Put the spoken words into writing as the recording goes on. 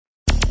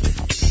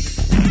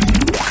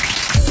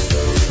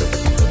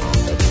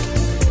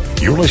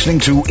You're listening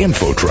to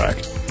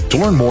InfoTrack. To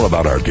learn more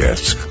about our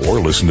guests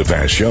or listen to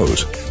past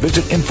shows,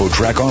 visit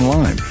InfoTrack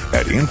online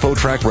at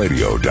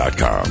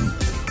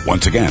InfoTrackRadio.com.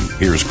 Once again,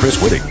 here's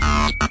Chris Whitting.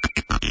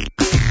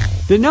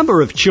 The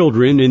number of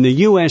children in the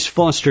U.S.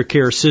 foster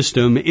care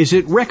system is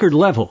at record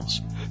levels,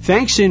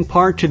 thanks in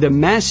part to the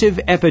massive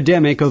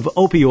epidemic of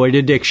opioid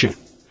addiction.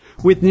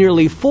 With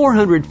nearly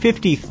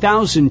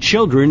 450,000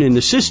 children in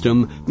the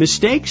system,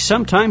 mistakes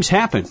sometimes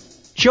happen.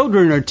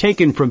 Children are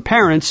taken from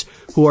parents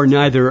who are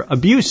neither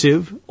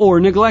abusive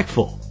or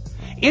neglectful.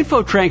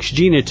 InfoTrack's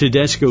Gina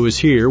Tedesco is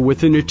here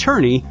with an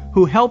attorney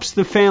who helps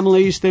the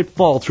families that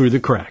fall through the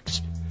cracks.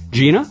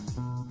 Gina?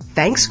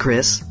 Thanks,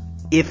 Chris.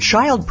 If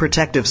Child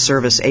Protective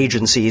Service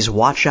agencies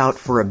watch out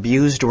for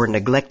abused or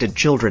neglected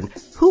children,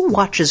 who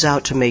watches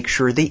out to make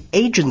sure the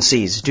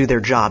agencies do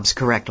their jobs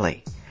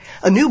correctly?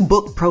 A new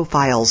book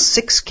profiles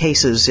 6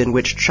 cases in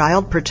which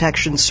Child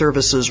Protection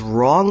Services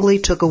wrongly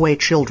took away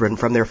children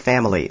from their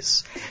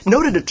families.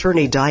 Noted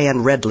attorney Diane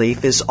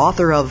Redleaf is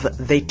author of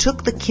They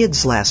Took the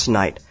Kids Last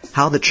Night,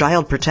 How the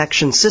Child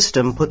Protection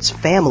System Puts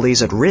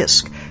Families at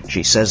Risk.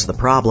 She says the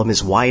problem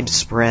is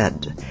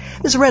widespread.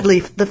 Ms.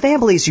 Redleaf, the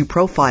families you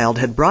profiled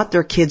had brought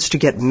their kids to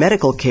get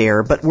medical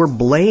care but were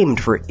blamed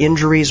for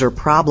injuries or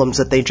problems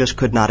that they just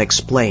could not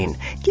explain.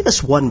 Give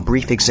us one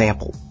brief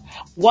example.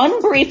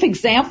 One brief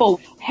example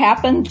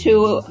happened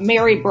to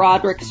Mary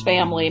Broderick's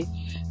family.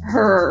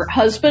 Her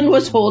husband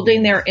was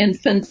holding their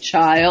infant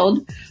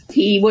child.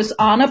 He was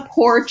on a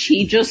porch.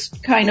 He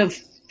just kind of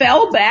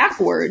fell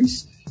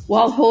backwards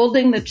while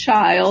holding the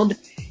child,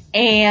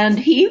 and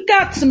he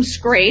got some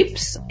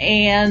scrapes,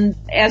 and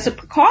as a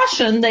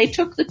precaution, they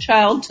took the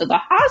child to the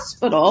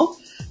hospital.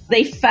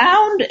 They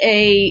found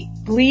a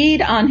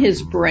bleed on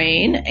his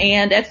brain,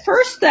 and at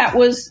first that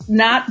was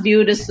not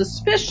viewed as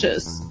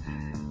suspicious.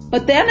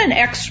 But then an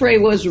x-ray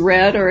was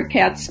read, or a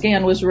CAT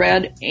scan was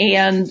read,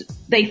 and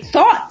they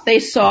thought they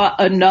saw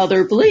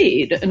another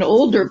bleed, an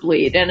older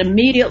bleed. And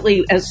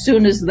immediately, as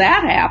soon as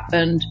that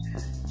happened,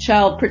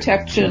 Child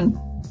Protection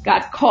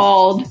got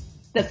called.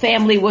 The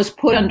family was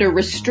put under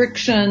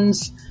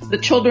restrictions. The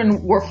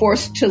children were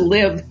forced to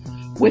live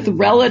with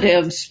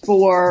relatives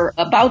for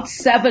about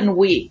 7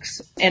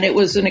 weeks. And it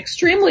was an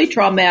extremely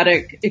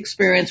traumatic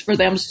experience for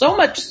them, so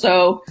much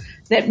so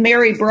that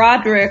Mary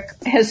Broderick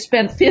has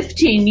spent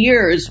 15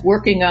 years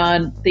working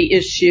on the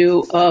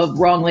issue of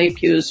wrongly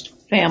accused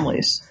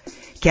families.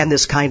 Can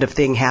this kind of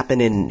thing happen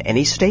in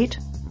any state?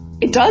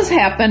 It does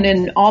happen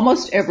in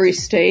almost every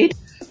state.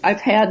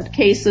 I've had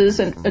cases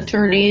and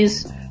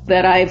attorneys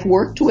that I've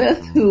worked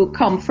with who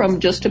come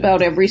from just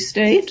about every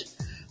state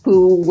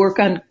who work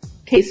on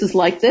cases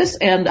like this,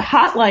 and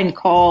hotline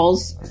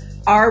calls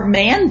are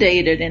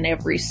mandated in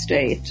every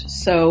state,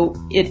 so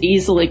it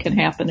easily can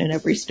happen in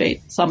every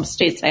state. Some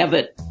states have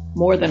it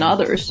more than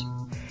others.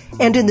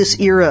 And in this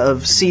era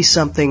of see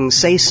something,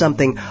 say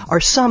something,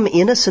 are some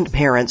innocent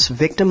parents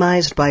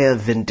victimized by a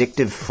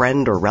vindictive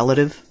friend or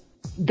relative?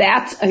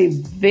 That's a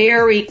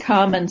very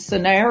common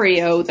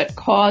scenario that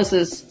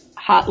causes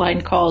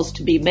hotline calls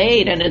to be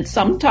made, and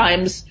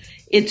sometimes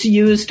it's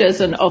used as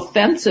an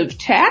offensive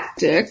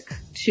tactic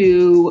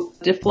to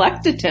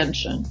deflect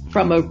attention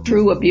from a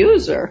true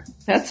abuser.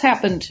 That's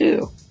happened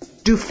too.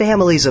 Do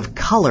families of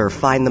color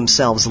find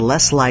themselves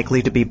less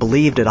likely to be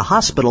believed at a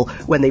hospital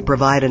when they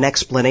provide an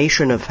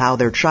explanation of how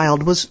their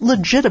child was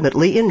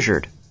legitimately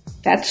injured?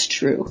 That's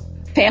true.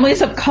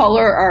 Families of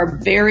color are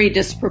very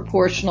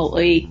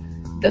disproportionately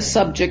the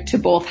subject to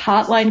both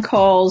hotline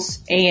calls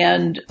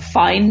and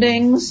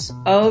findings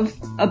of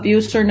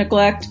abuse or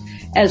neglect,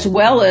 as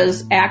well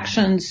as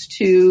actions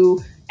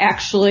to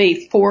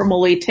actually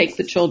formally take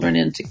the children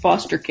into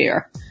foster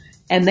care.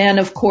 And then,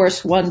 of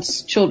course,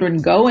 once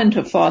children go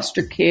into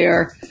foster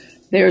care,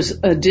 there's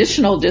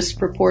additional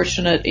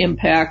disproportionate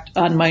impact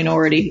on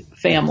minority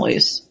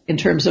families in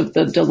terms of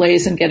the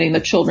delays in getting the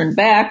children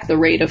back, the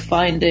rate of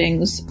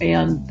findings,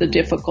 and the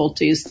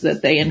difficulties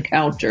that they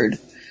encountered.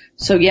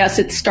 So yes,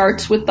 it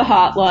starts with the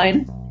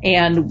hotline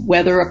and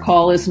whether a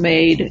call is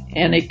made,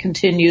 and it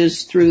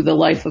continues through the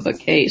life of a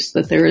case,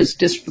 that there is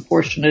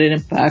disproportionate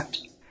impact.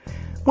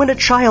 When a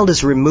child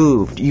is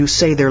removed, you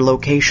say their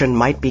location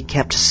might be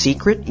kept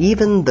secret.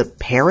 Even the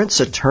parent's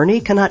attorney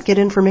cannot get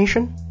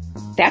information?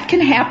 That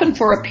can happen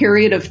for a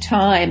period of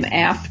time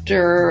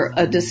after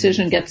a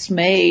decision gets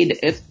made.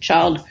 If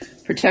child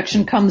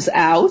protection comes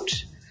out,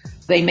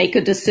 they make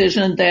a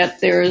decision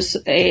that there's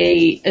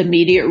a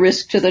immediate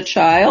risk to the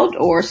child,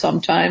 or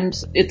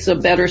sometimes it's a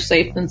better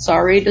safe than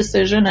sorry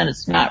decision, and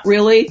it's not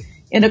really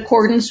in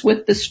accordance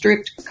with the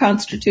strict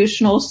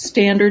constitutional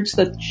standards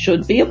that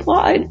should be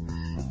applied.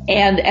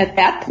 And at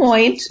that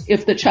point,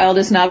 if the child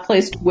is not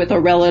placed with a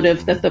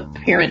relative that the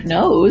parent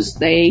knows,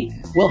 they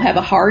will have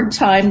a hard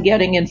time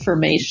getting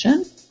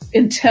information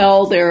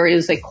until there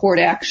is a court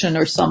action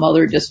or some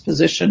other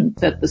disposition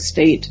that the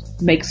state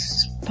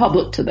makes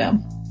public to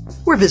them.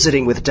 We're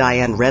visiting with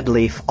Diane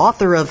Redleaf,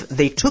 author of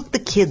They Took the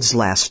Kids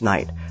Last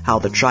Night, How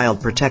the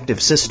Child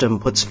Protective System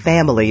Puts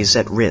Families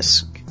at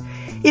Risk.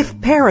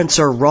 If parents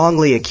are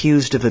wrongly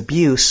accused of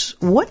abuse,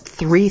 what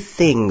 3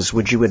 things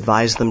would you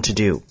advise them to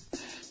do?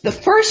 The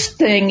first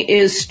thing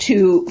is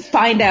to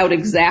find out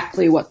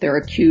exactly what they're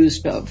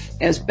accused of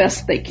as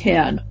best they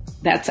can.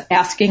 That's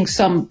asking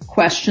some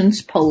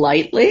questions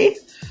politely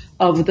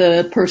of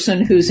the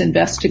person who's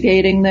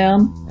investigating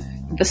them.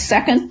 The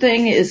second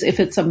thing is if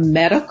it's a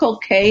medical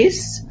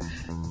case,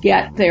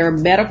 get their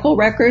medical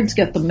records,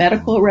 get the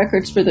medical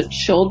records for the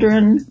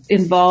children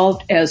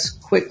involved as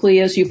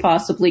quickly as you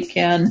possibly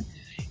can,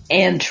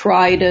 and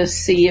try to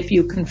see if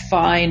you can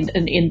find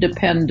an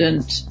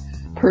independent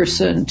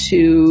person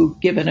to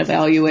give an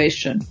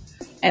evaluation.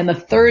 And the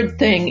third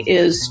thing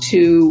is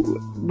to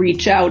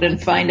reach out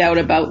and find out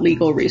about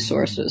legal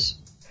resources.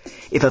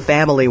 If a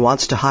family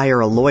wants to hire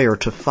a lawyer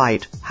to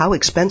fight, how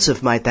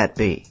expensive might that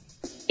be?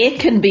 It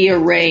can be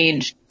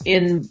arranged.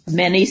 In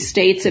many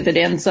states, if it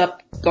ends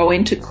up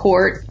going to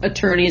court,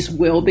 attorneys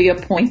will be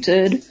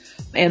appointed.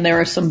 And there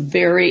are some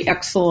very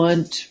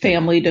excellent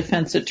family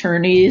defense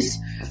attorneys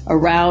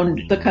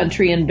around the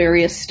country in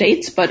various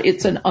states, but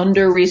it's an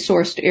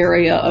under-resourced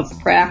area of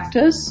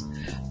practice.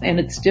 And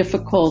it's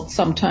difficult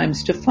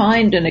sometimes to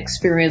find an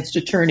experienced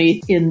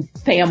attorney in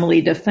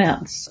family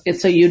defense.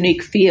 It's a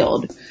unique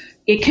field.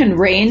 It can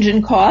range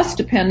in cost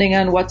depending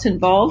on what's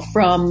involved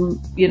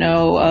from,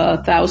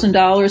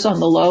 $1,000 on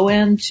the low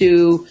end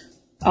to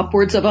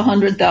upwards of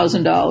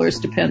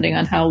 $100,000 depending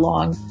on how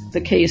long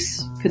the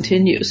case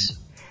continues.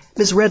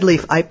 Ms.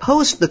 Redleaf, I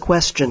posed the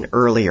question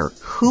earlier.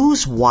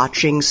 Who's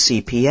watching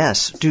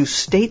CPS? Do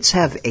states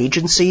have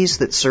agencies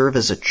that serve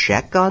as a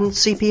check on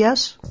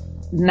CPS?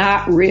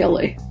 Not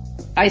really.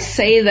 I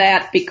say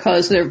that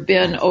because there have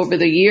been over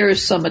the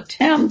years some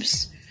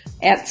attempts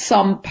at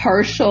some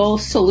partial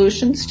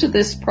solutions to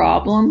this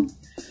problem.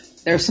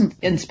 There's some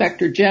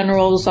inspector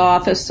general's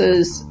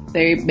offices.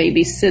 There may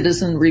be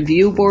citizen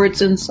review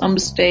boards in some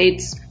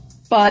states.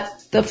 But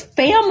the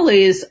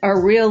families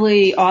are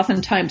really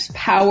oftentimes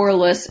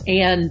powerless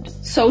and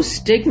so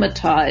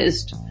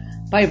stigmatized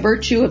by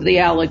virtue of the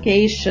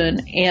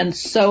allegation and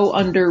so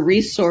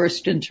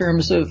under-resourced in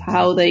terms of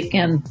how they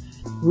can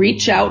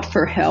reach out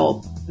for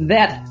help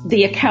that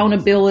the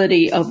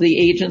accountability of the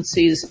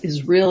agencies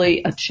is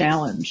really a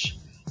challenge.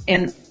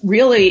 And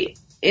really,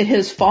 it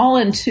has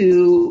fallen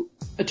to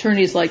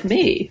attorneys like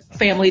me,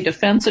 family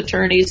defense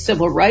attorneys,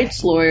 civil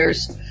rights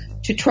lawyers,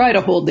 to try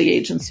to hold the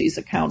agencies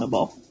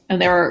accountable.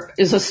 And there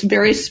is a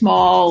very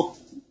small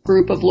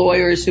group of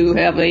lawyers who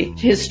have a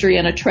history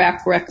and a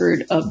track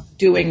record of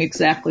doing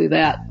exactly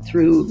that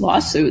through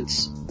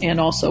lawsuits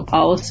and also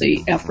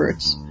policy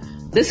efforts.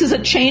 This is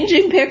a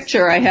changing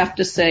picture, I have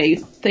to say.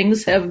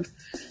 Things have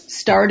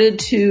started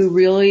to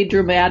really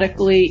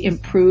dramatically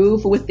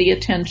improve with the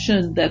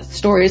attention that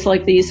stories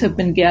like these have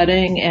been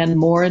getting, and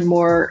more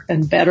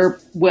and better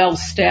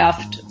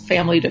well-staffed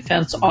family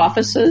defense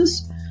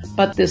offices.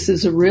 But this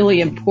is a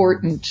really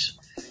important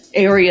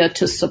area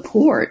to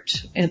support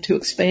and to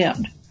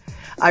expand.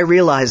 I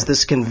realize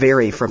this can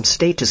vary from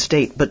state to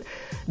state, but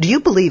do you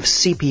believe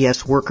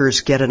CPS workers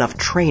get enough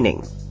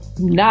training?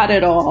 Not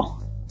at all.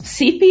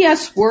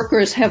 CPS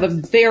workers have a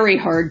very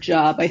hard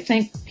job. I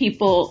think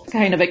people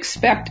kind of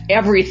expect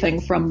everything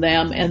from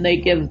them, and they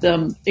give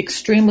them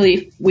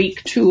extremely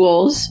weak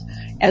tools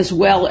as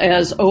well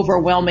as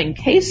overwhelming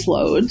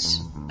caseloads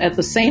at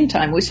the same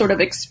time. We sort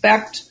of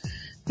expect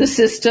the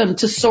system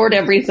to sort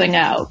everything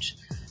out.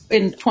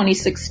 In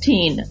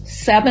 2016,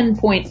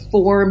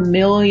 7.4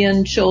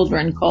 million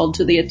children called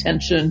to the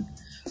attention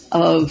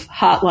of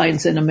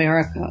hotlines in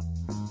America.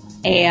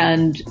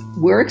 And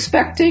we're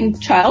expecting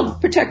child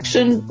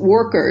protection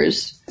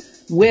workers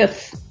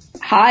with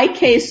high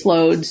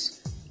caseloads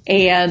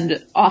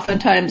and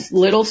oftentimes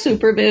little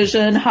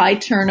supervision, high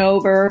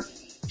turnover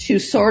to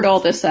sort all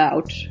this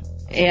out.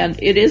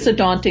 And it is a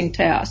daunting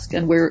task,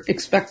 and we're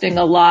expecting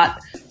a lot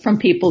from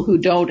people who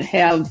don't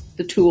have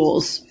the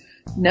tools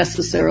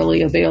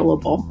necessarily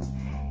available.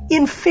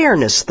 In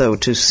fairness, though,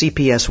 to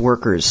CPS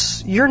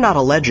workers, you're not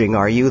alleging,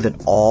 are you,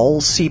 that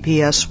all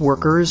CPS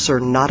workers are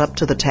not up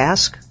to the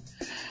task?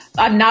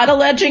 I'm not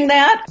alleging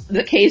that.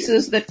 The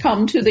cases that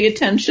come to the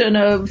attention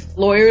of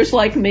lawyers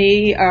like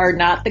me are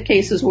not the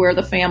cases where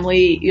the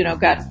family,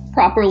 got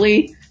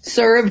properly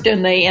served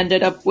and they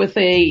ended up with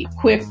a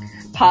quick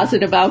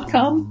positive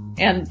outcome.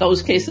 And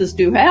those cases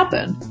do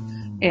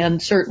happen.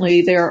 And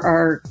certainly there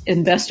are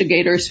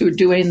investigators who are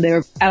doing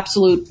their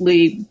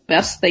absolutely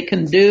best they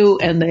can do,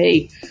 and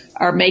they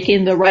are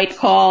making the right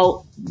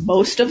call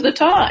most of the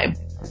time.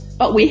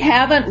 But we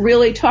haven't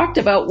really talked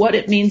about what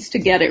it means to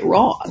get it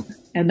wrong.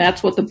 And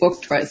that's what the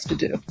book tries to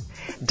do.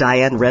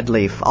 Diane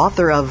Redleaf,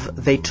 author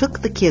of They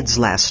Took the Kids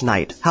Last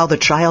Night, How the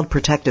Child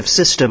Protective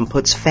System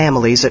Puts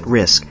Families at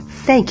Risk.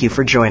 Thank you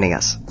for joining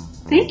us.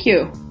 Thank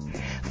you.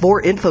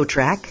 For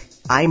InfoTrack,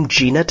 I'm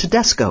Gina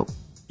Tedesco.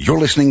 You're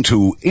listening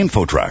to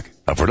InfoTrack,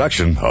 a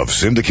production of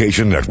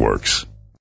Syndication Networks.